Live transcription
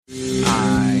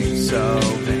so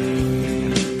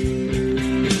vain.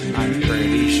 I'm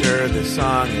pretty sure this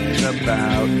song is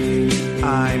about me.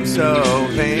 I'm so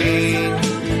vain.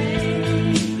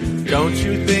 Don't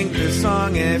you think this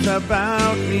song is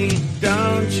about me?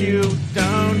 Don't you?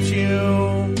 Don't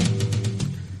you?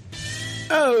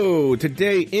 Oh,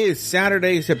 today is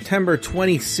Saturday, September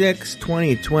 26,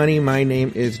 2020. My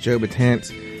name is Joe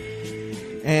Betance,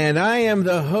 and I am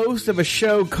the host of a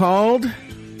show called,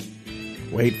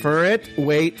 wait for it,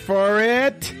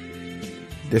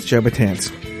 This Joe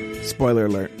Betance. Spoiler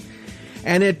alert.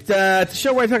 And it's a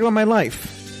show where I talk about my life.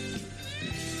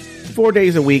 4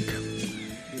 days a week.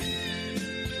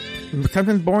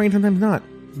 Sometimes boring, sometimes not.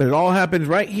 But it all happens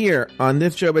right here on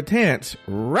This Joe Betance,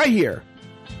 right here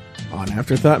on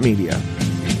Afterthought Media.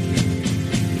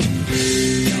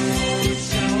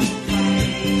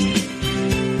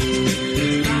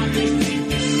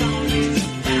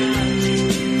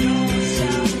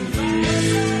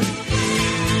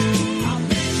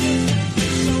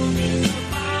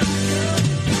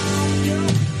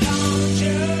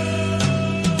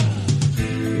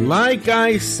 Like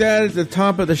I said at the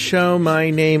top of the show, my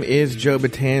name is Joe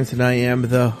Betance, and I am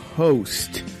the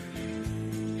host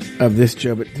of This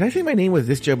Joe Betance. Did I say my name was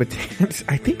This Joe Betance?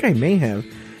 I think I may have.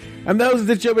 I'm the host of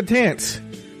This Joe Betance,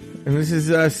 and this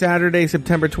is Saturday,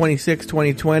 September 26,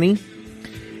 2020.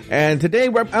 And today,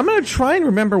 I'm going to try and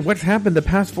remember what's happened the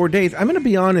past 4 days. I'm going to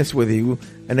be honest with you,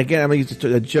 and again, I'm going to use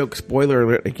a joke spoiler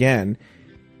alert again.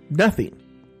 Nothing.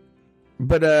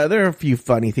 But there are a few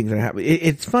funny things that happen.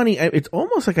 It's funny. It's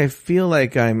almost like I feel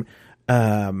like I'm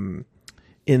in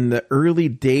the early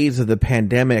days of the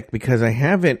pandemic because I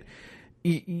haven't.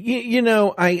 You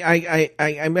know, I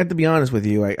have to be honest with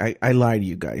you. I lie to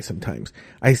you guys sometimes.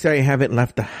 I say I haven't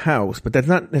left the house, but that's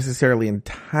not necessarily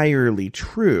entirely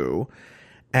true.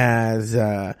 As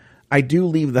I do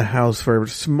leave the house for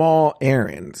small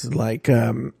errands, like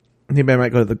maybe I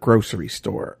might go to the grocery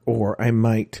store, or I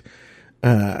might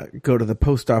go to the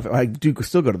post office. I do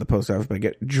still go to the post office, but I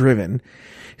get driven.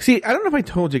 See, I don't know if I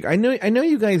told you. I know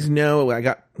you guys know I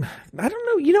don't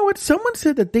know. You know what? Someone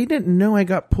said that they didn't know I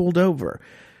got pulled over.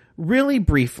 Really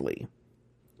briefly.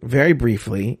 Very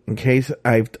briefly, in case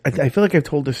I feel like I've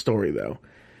told this story though.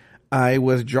 I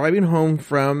was driving home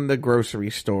from the grocery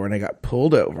store and I got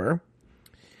pulled over,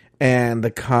 and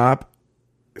the cop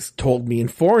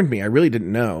informed me. I really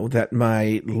didn't know that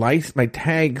my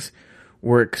tags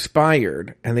were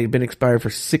expired, and they'd been expired for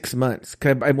 6 months.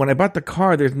 When I bought the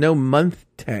car, there's no month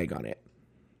tag on it.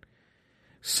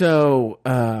 So,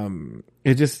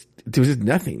 it was just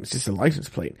nothing. It's just a license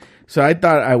plate. So I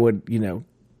thought I would, it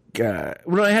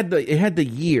had the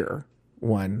year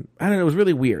one. I don't know. It was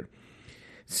really weird.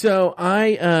 So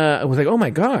I was like, oh my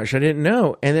gosh, I didn't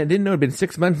know. And I didn't know it'd been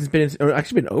 6 months. It's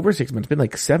actually been over 6 months. It's been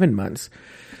like 7 months.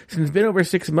 Since it's been over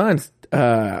 6 months,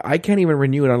 I can't even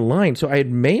renew it online. So I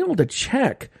had mailed a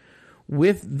check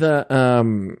with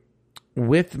the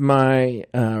with my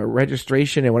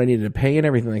registration and what I needed to pay and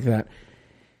everything like that.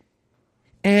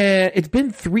 And it's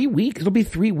been 3 weeks. It'll be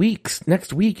 3 weeks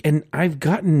next week, and I've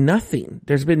gotten nothing.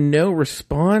 There's been no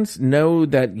response, no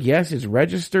that yes it's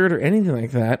registered or anything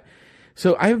like that.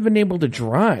 So I haven't been able to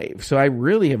drive. So I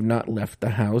really have not left the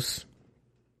house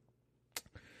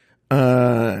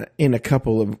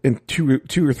in two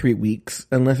or 3 weeks,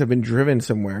 unless I've been driven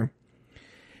somewhere.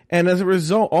 And as a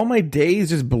result, all my days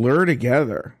just blur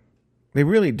together. They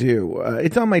really do.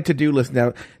 It's on my to-do list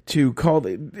now to call.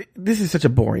 This is such a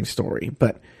boring story,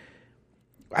 but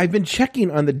I've been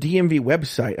checking on the DMV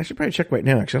website. I should probably check right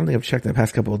now. Actually, I don't think I've checked in the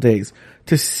past couple of days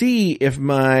to see if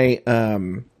my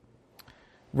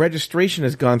registration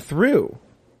has gone through.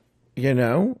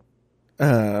 But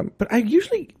I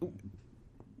usually.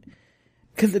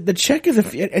 Because the check is,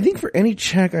 I think for any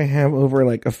check I have over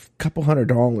like a couple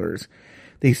 $100,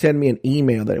 they send me an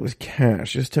email that it was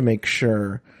cash just to make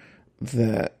sure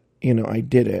that, I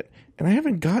did it. And I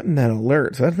haven't gotten that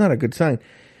alert, so that's not a good sign.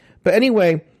 But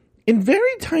anyway, in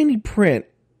very tiny print,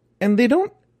 and they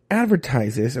don't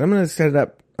advertise this, and I'm going to set it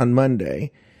up on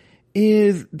Monday,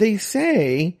 is they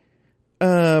say,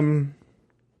 there's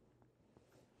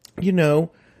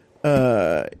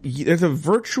a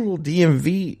virtual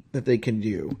DMV that they can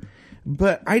do,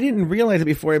 but I didn't realize it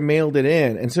before I mailed it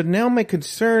in. And so now my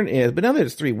concern is, but now that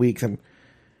it's 3 weeks, I'm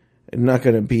not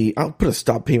going to I'll put a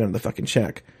stop payment on the fucking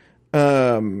check.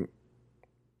 My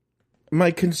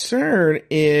concern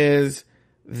is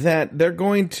that they're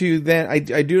going to then, I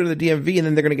do it to the DMV, and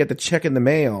then they're going to get the check in the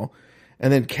mail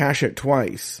and then cash it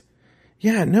twice.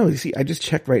 Yeah, no, you see, I just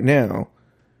checked right now,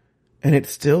 and it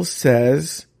still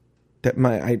says that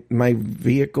my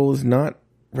vehicle is not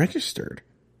registered.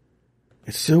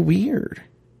 It's so weird.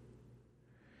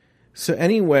 So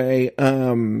anyway, but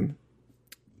I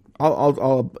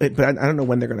don't know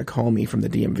when they're going to call me from the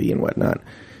DMV and whatnot.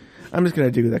 I'm just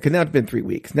going to do that because now it's been 3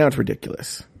 weeks. Now it's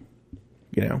ridiculous,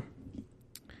 you know.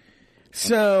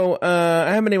 So I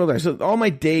haven't been able to. So all my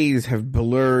days have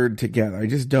blurred together. I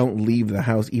just don't leave the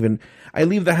house. I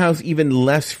leave the house even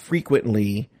less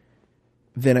frequently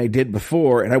than I did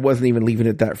before, and I wasn't even leaving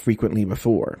it that frequently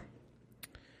before.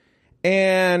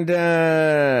 And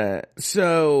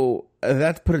so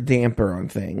that's put a damper on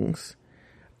things.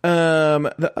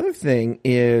 The other thing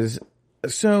is,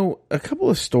 so a couple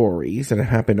of stories that have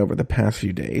happened over the past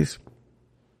few days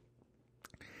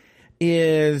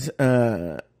is,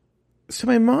 so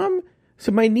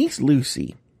my niece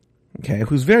Lucy, okay,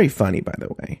 who's very funny, by the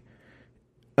way,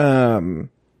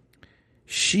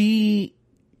 she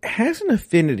has an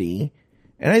affinity,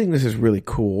 and I think this is really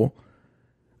cool.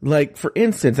 Like, for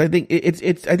instance, I think I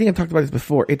think I've talked about this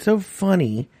before. It's so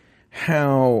funny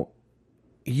how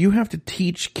you have to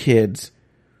teach kids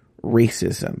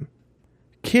racism.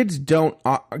 Kids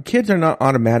are not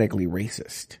automatically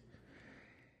racist.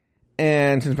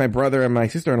 And since my brother and my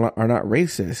sister-in-law are not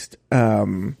racist,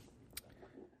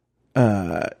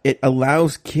 it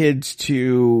allows kids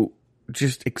to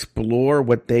just explore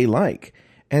what they like.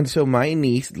 And so my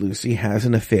niece, Lucy, has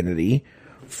an affinity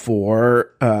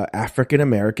for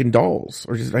African-American dolls.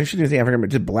 Or just, I shouldn't say African, but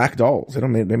just black dolls. They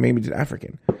made me just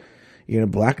African. You know,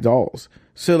 black dolls.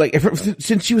 So, like,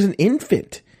 since she was an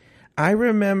infant, I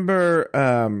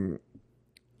remember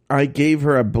I gave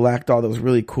her a black doll that was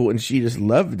really cool, and she just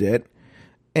loved it.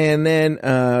 And then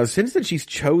since then, she's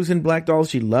chosen black dolls.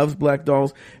 She loves black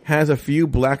dolls. Has a few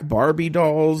black Barbie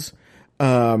dolls.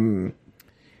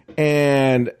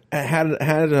 And had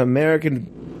an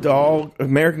American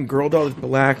Girl doll that's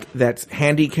black, that's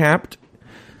handicapped.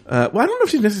 Well, I don't know if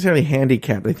she's necessarily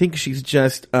handicapped. I think she's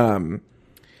just I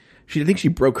think she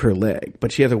broke her leg,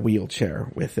 but she has a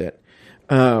wheelchair with it.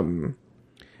 So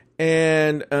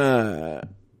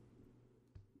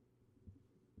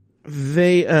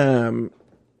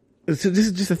this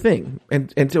is just a thing.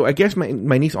 And so I guess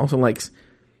my niece also likes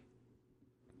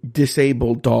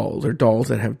disabled dolls, or dolls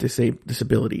that have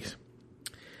disabilities.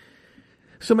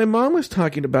 So my mom was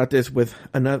talking about this with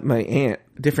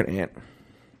different aunt.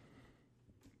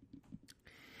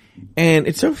 And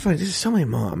it's so funny. This is so my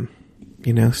mom,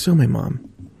 you know, so my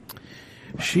mom.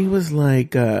 She was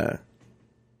like, oh,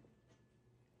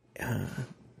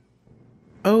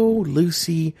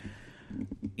 Lucy,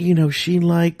 you know, she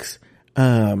likes,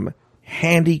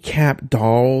 handicapped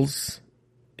dolls,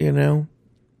 you know,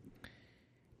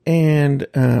 and,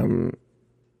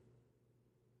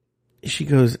 she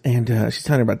goes, and, she's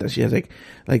telling her about this. She has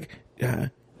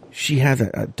she has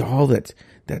a doll that's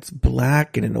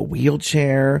black and in a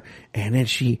wheelchair. And then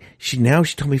she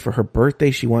told me for her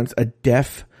birthday, she wants an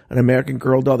American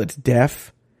Girl doll that's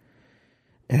deaf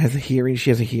and she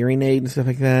has a hearing aid and stuff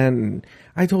like that. And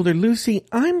I told her, Lucy,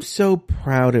 I'm so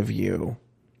proud of you.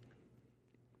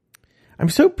 I'm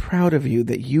so proud of you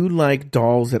that you like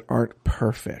dolls that aren't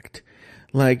perfect.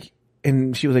 Like,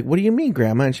 and she was like, what do you mean,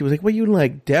 Grandma? And she was like, well, you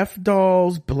like deaf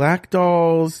dolls, black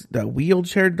dolls, the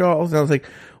wheelchair dolls. And I was like,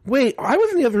 wait, I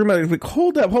was in the other room. I was like,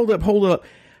 hold up.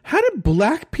 How did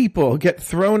black people get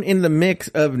thrown in the mix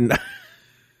of...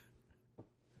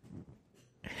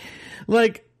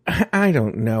 Like, I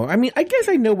don't know. I mean, I guess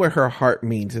I know where her heart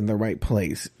means in the right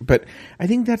place. But I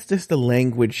think that's just the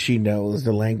language she knows,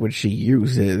 the language she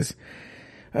uses.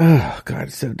 Oh, God,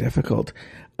 it's so difficult.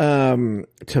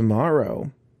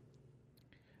 Tomorrow...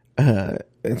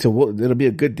 and so it'll be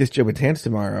a good Disc Joe Betance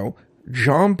tomorrow.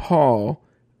 Jean Paul,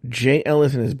 Jay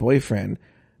Ellis, and his boyfriend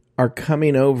are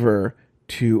coming over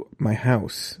to my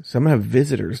house. So I'm going to have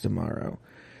visitors tomorrow.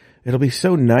 It'll be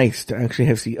so nice to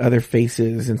actually see other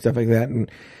faces and stuff like that.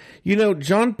 And, you know,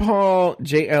 John Paul,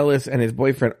 Jay Ellis, and his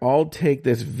boyfriend all take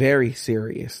this very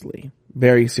seriously,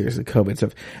 COVID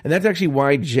stuff. And that's actually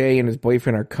why Jay and his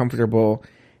boyfriend are comfortable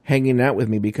hanging out with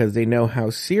me, because they know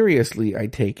how seriously I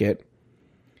take it.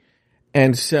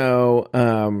 And so,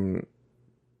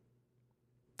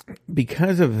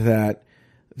 because of that,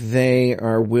 they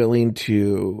are willing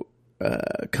to,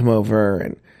 come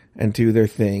over and do their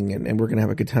thing, and we're going to have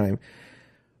a good time.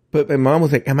 But my mom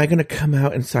was like, am I going to come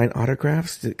out and sign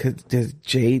autographs? Cause does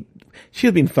Jay, she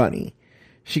was being funny.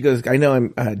 She goes, I know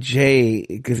Jay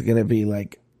is going to be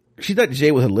like, she thought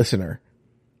Jay was a listener,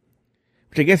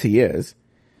 which I guess he is.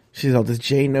 She's all, does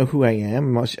Jay know who I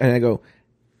am? And I go,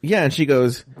 yeah. And she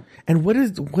goes, and what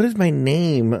is my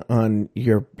name on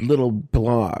your little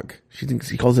blog? She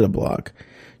calls it a blog.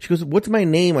 She goes, what's my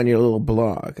name on your little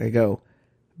blog? I go,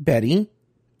 Betty.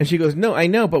 And she goes, no, I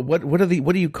know, but what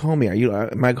do you call me?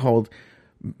 Am I called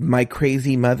my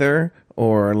crazy mother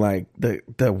or like the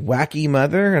wacky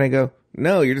mother? And I go,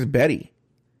 no, you're just Betty.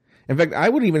 In fact, I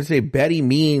would even say Betty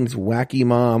means wacky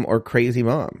mom or crazy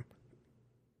mom.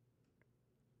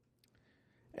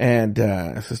 And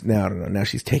so now, I don't know, now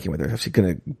she's taken with her. She's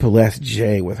going to bless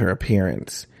Jay with her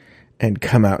appearance and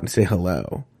come out and say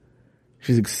hello.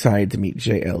 She's excited to meet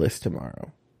Jay Ellis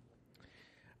tomorrow.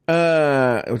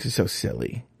 Which is so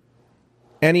silly.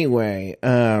 Anyway,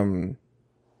 but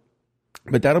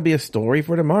that'll be a story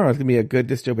for tomorrow. It's going to be a good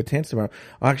This Joe Betance tomorrow.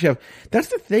 I'll actually that's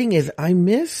the thing is I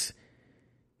miss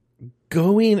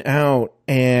going out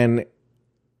and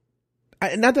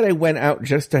not that I went out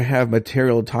just to have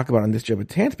material to talk about on This Joe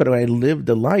Betance, but when I lived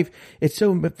the life, it's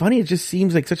so funny. It just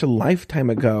seems like such a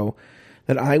lifetime ago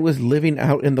that I was living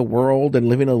out in the world and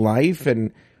living a life.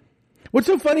 And what's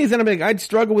so funny is that I'm like, I'd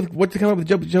struggle with what to come up with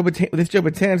This Joe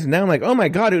Betance. And now I'm like, oh my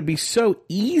God, it would be so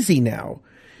easy now.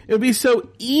 It would be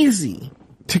so easy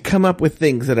to come up with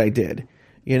things that I did,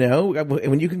 you know,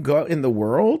 when you can go out in the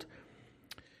world.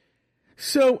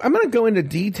 So I'm going to go into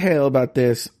detail about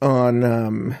this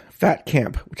on Fat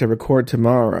Camp, which I record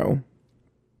tomorrow.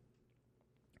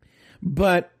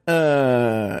 But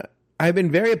I've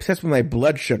been very obsessed with my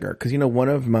blood sugar because, you know, one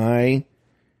of my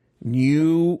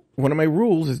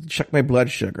rules is to check my blood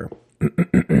sugar.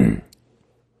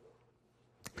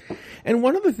 And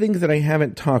one of the things that I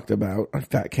haven't talked about on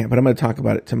Fat Camp, but I'm going to talk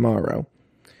about it tomorrow,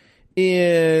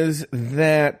 is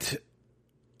that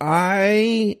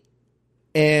my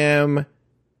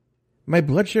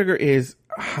blood sugar is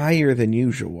higher than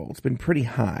usual. It's been pretty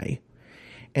high.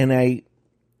 And I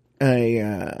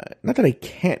not that I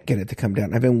can't get it to come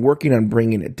down. I've been working on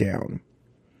bringing it down.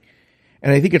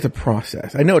 And I think it's a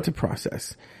process. I know it's a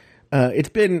process. It's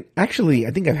been, actually,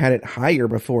 I think I've had it higher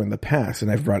before in the past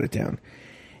and I've brought it down.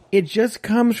 It just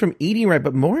comes from eating right,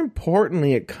 but more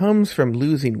importantly, it comes from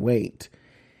losing weight.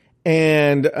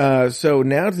 And so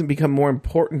now it's become more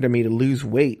important to me to lose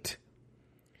weight.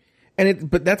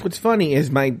 But that's what's funny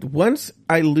is once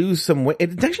I lose some weight,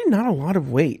 it's actually not a lot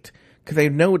of weight because I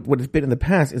know what it's been in the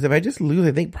past is if I just lose,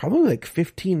 I think probably like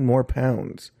 15 more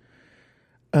pounds,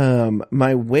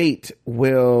 my weight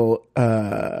will,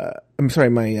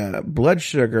 my blood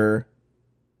sugar.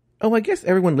 Oh, I guess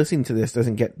everyone listening to this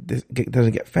doesn't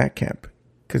get Fat Camp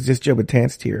because this Joe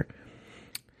Betance tier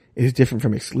is different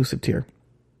from exclusive tier.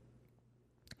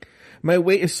 My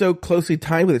weight is so closely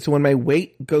tied with it. So when my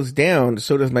weight goes down,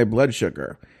 so does my blood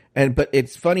sugar. But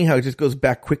it's funny how it just goes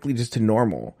back quickly just to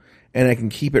normal. And I can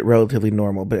keep it relatively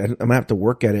normal, but I'm gonna have to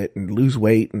work at it and lose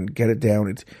weight and get it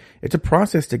down. It's a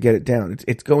process to get it down.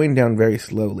 It's going down very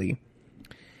slowly.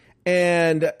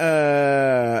 And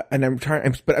I'm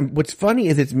trying, what's funny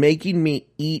is it's making me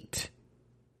eat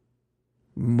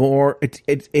more.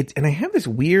 And I have this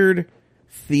weird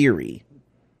theory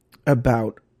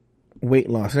about weight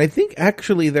loss. And I think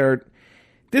actually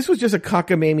this was just a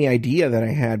cockamamie idea that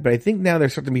I had, but I think now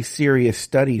there's starting to be serious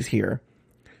studies here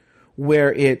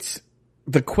where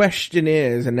the question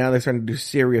is, and now they're starting to do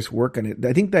serious work on it.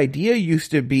 I think the idea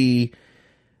used to be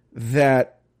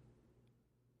that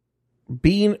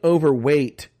being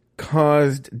overweight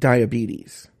caused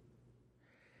diabetes.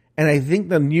 And I think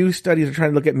the new studies are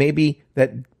trying to look at maybe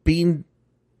that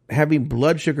having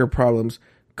blood sugar problems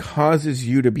causes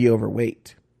you to be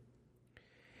overweight.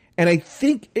 And I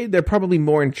think they're probably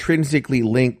more intrinsically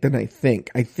linked than I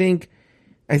think. I think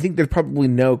there's probably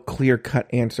no clear-cut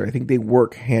answer. I think they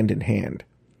work hand in hand.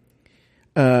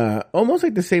 Almost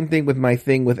like the same thing with my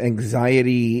thing with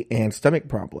anxiety and stomach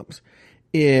problems.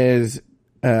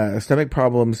 Stomach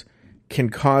problems can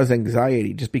cause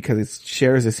anxiety just because it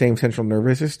shares the same central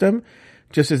nervous system,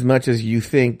 just as much as you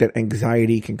think that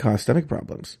anxiety can cause stomach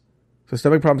problems. So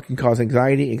stomach problems can cause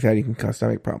anxiety can cause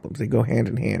stomach problems. They go hand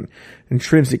in hand,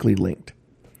 intrinsically linked.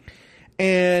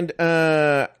 And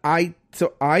I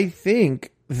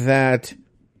think that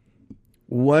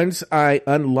once I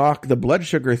unlock the blood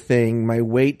sugar thing, my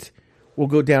weight will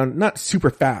go down, not super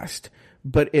fast,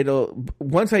 but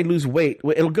once I lose weight,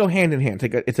 it'll go hand in hand.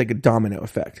 It's like a domino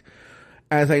effect.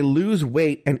 As I lose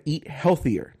weight and eat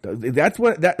healthier,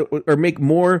 or make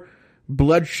more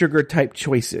blood sugar type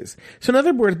choices. So in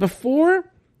other words,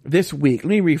 before this week, let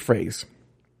me rephrase.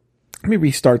 Let me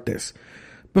restart this.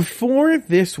 Before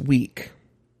this week,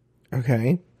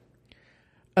 okay,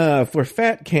 for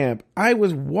Fat Camp, I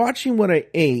was watching what I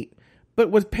ate,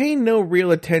 but was paying no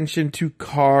real attention to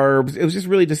carbs. It was just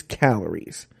really just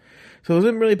calories. So I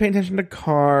wasn't really paying attention to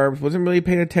carbs, wasn't really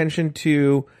paying attention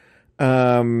to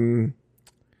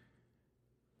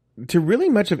really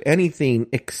much of anything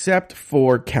except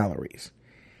for calories.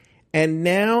 And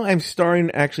now I'm starting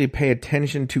to actually pay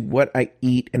attention to what I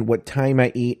eat and what time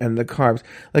I eat and the carbs.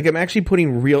 Like, I'm actually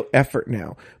putting real effort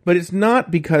now. But it's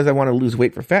not because I want to lose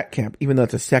weight for fat camp, even though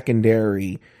it's a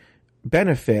secondary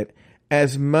benefit,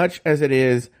 as much as it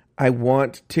is I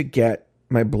want to get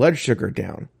my blood sugar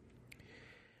down.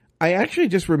 I actually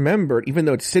just remembered, even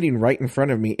though it's sitting right in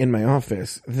front of me in my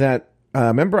office, that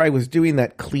remember I was doing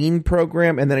that clean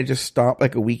program and then I just stopped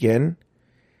like a week in?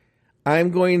 But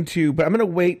I'm going to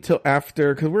wait till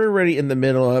after, because we're already in the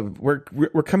middle of, we're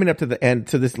coming up to the end,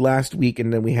 to this last week,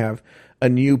 and then we have a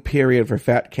new period for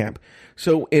fat camp.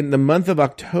 So in the month of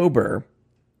October,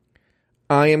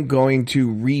 I am going to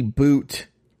reboot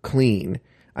clean.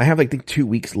 I have, I think, 2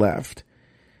 weeks left.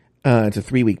 It's a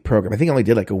 3-week program. I think I only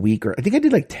did like a week, or I think I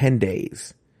did like 10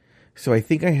 days. So I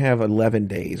think I have 11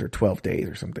 days or 12 days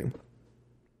or something.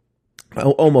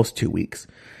 Almost 2 weeks.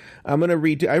 I'm going to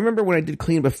redo. I remember when I did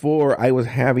clean before, I was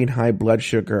having high blood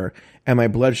sugar, and my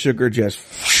blood sugar just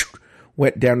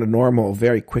went down to normal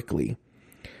very quickly.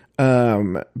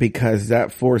 Because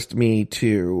that forced me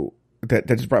to, that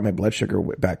just brought my blood sugar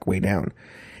back way down.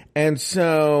 And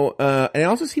so, and I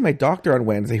also see my doctor on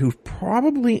Wednesday, who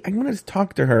probably, I'm going to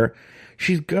talk to her.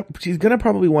 She's going to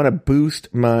probably want to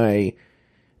boost my,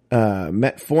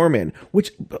 metformin,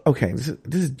 which, okay, this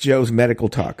is Joe's medical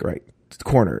talk, right?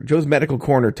 Joe's medical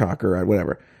corner talk, or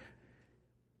whatever.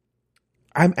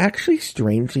 I'm actually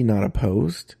strangely not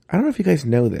opposed. I don't know if you guys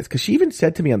know this, because she even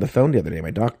said to me on the phone the other day,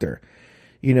 my doctor,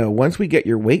 you know, once we get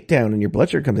your weight down and your blood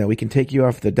sugar comes down, we can take you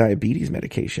off the diabetes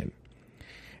medication.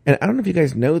 And I don't know if you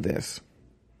guys know this.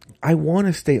 I want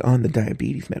to stay on the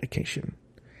diabetes medication.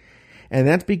 And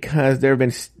that's because there have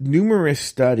been numerous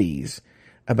studies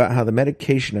about how the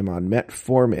medication I'm on,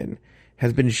 metformin,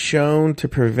 has been shown to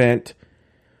prevent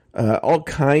all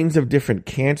kinds of different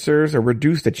cancers, or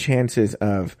reduce the chances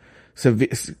of,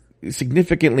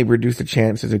 significantly reduce the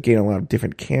chances of getting a lot of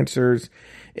different cancers.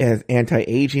 It has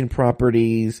anti-aging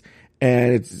properties,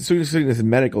 and it's sort of this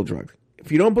medical drug.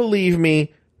 If you don't believe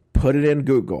me, put it in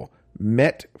Google.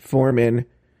 Metformin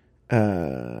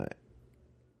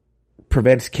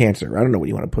prevents cancer. I don't know what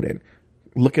you want to put in.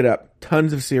 Look it up.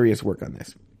 Tons of serious work on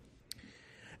this.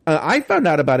 I found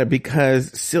out about it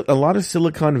because a lot of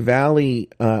Silicon Valley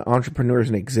entrepreneurs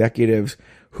and executives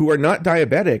who are not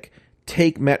diabetic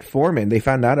take metformin. They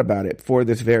found out about it for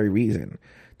this very reason.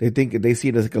 They see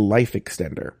it as like a life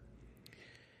extender.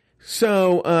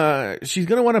 So she's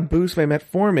going to want to boost my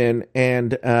metformin,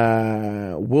 and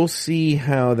we'll see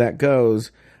how that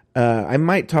goes. I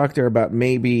might talk to her about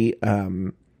maybe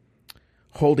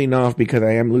holding off, because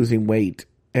I am losing weight,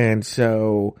 and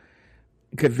so,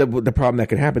 because the problem that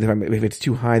could happen if it's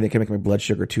too high, they can make my blood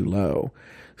sugar too low.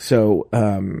 So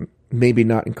maybe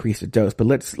not increase the dose, but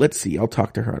let's see. I'll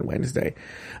talk to her on Wednesday.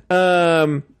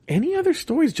 Any other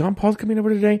stories? John Paul's coming over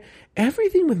today.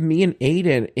 Everything with me and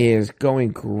Aiden is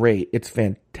going great. It's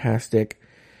fantastic.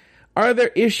 Are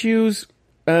there issues?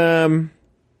 Not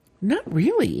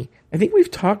really. I think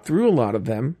we've talked through a lot of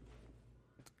them.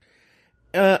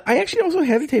 I actually also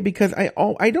hesitate because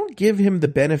I don't give him the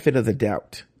benefit of the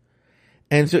doubt.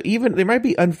 And so even, there might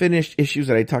be unfinished issues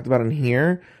that I talked about in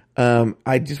here.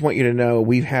 I just want you to know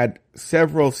we've had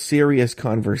several serious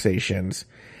conversations,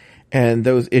 and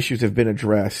those issues have been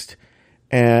addressed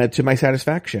to my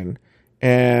satisfaction.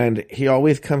 And he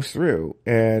always comes through.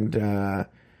 And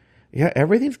yeah,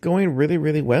 everything's going really,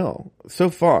 really well so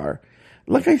far.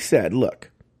 Like I said, look,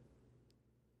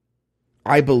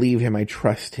 I believe him. I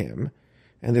trust him.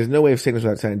 And there's no way of saying this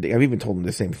without sounding, I've even told him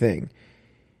the same thing.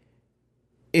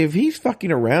 If he's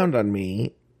fucking around on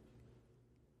me,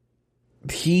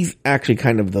 he's actually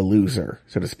kind of the loser,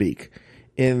 so to speak,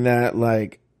 in that,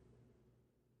 like,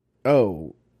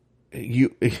 oh, you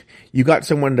got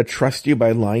someone to trust you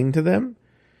by lying to them?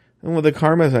 Well, the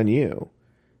karma's on you,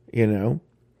 you know?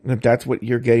 And if that's what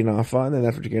you're getting off on, then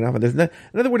that's what you're getting off on. In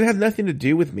other words, it has nothing to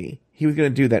do with me. He was going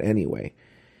to do that anyway.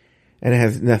 And it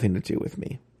has nothing to do with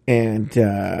me. And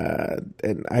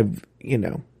I've, you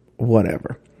know,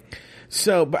 whatever.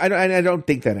 So, but I don't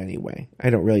think that anyway. I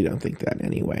don't think that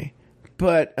anyway.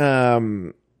 But,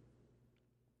 other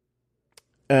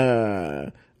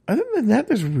than that,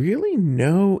 there's really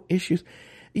no issues.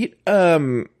 Yeah,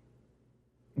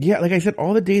 like I said,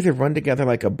 all the days have run together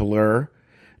like a blur.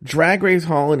 Drag Race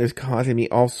Holland is causing me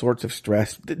all sorts of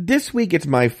stress. This week, it's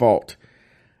my fault.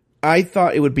 I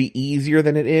thought it would be easier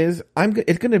than it is.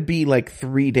 It's going to be like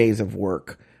 3 days of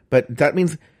work, but that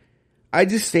means I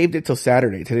just saved it till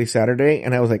Saturday. Today's Saturday,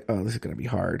 and I was like, oh, this is going to be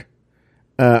hard.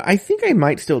 I think I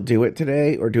might still do it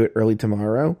today or do it early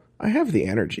tomorrow. I have the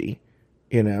energy,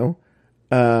 you know?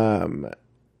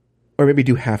 Or or maybe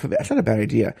do half of it. That's not a bad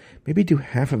idea. Maybe do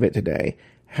half of it today,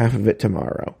 half of it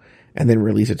tomorrow, and then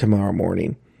release it tomorrow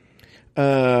morning.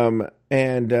 Drag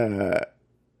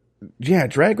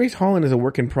Race Holland is a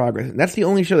work in progress. And that's the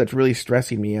only show that's really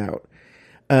stressing me out.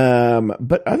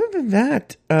 But other than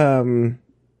that,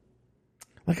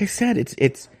 like I said,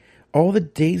 it's all the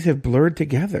days have blurred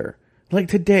together. Like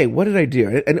today, what did I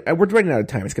do? And we're running out of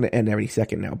time. It's going to end every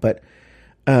second now. But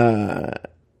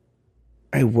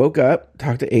I woke up,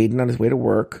 talked to Aiden on his way to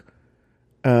work,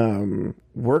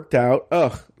 worked out.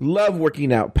 Ugh, love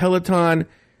working out. Peloton,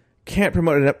 can't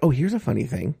promote it up. Oh, here's a funny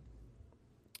thing.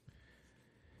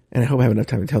 And I hope I have enough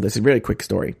time to tell this. It's a really quick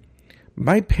story.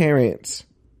 My parents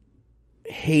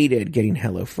hated getting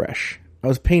HelloFresh. I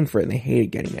was paying for it and they hated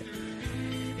getting it.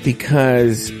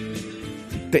 Because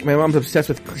my mom's obsessed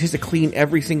with, she has to clean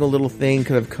every single little thing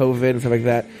because of COVID and stuff like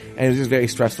that. And it was just very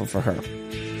stressful for her.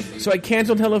 So I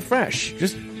canceled HelloFresh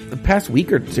just the past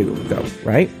week or two ago,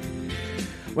 right?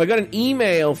 Well, I got an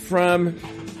email from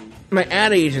my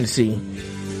ad agency.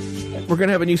 We're going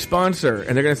to have a new sponsor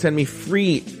and they're going to send me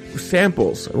free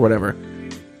samples or whatever.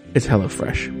 It's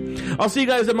HelloFresh. I'll see you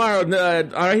guys tomorrow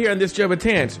right here on this Joe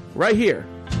Betance, right here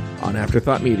on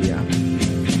Afterthought Media.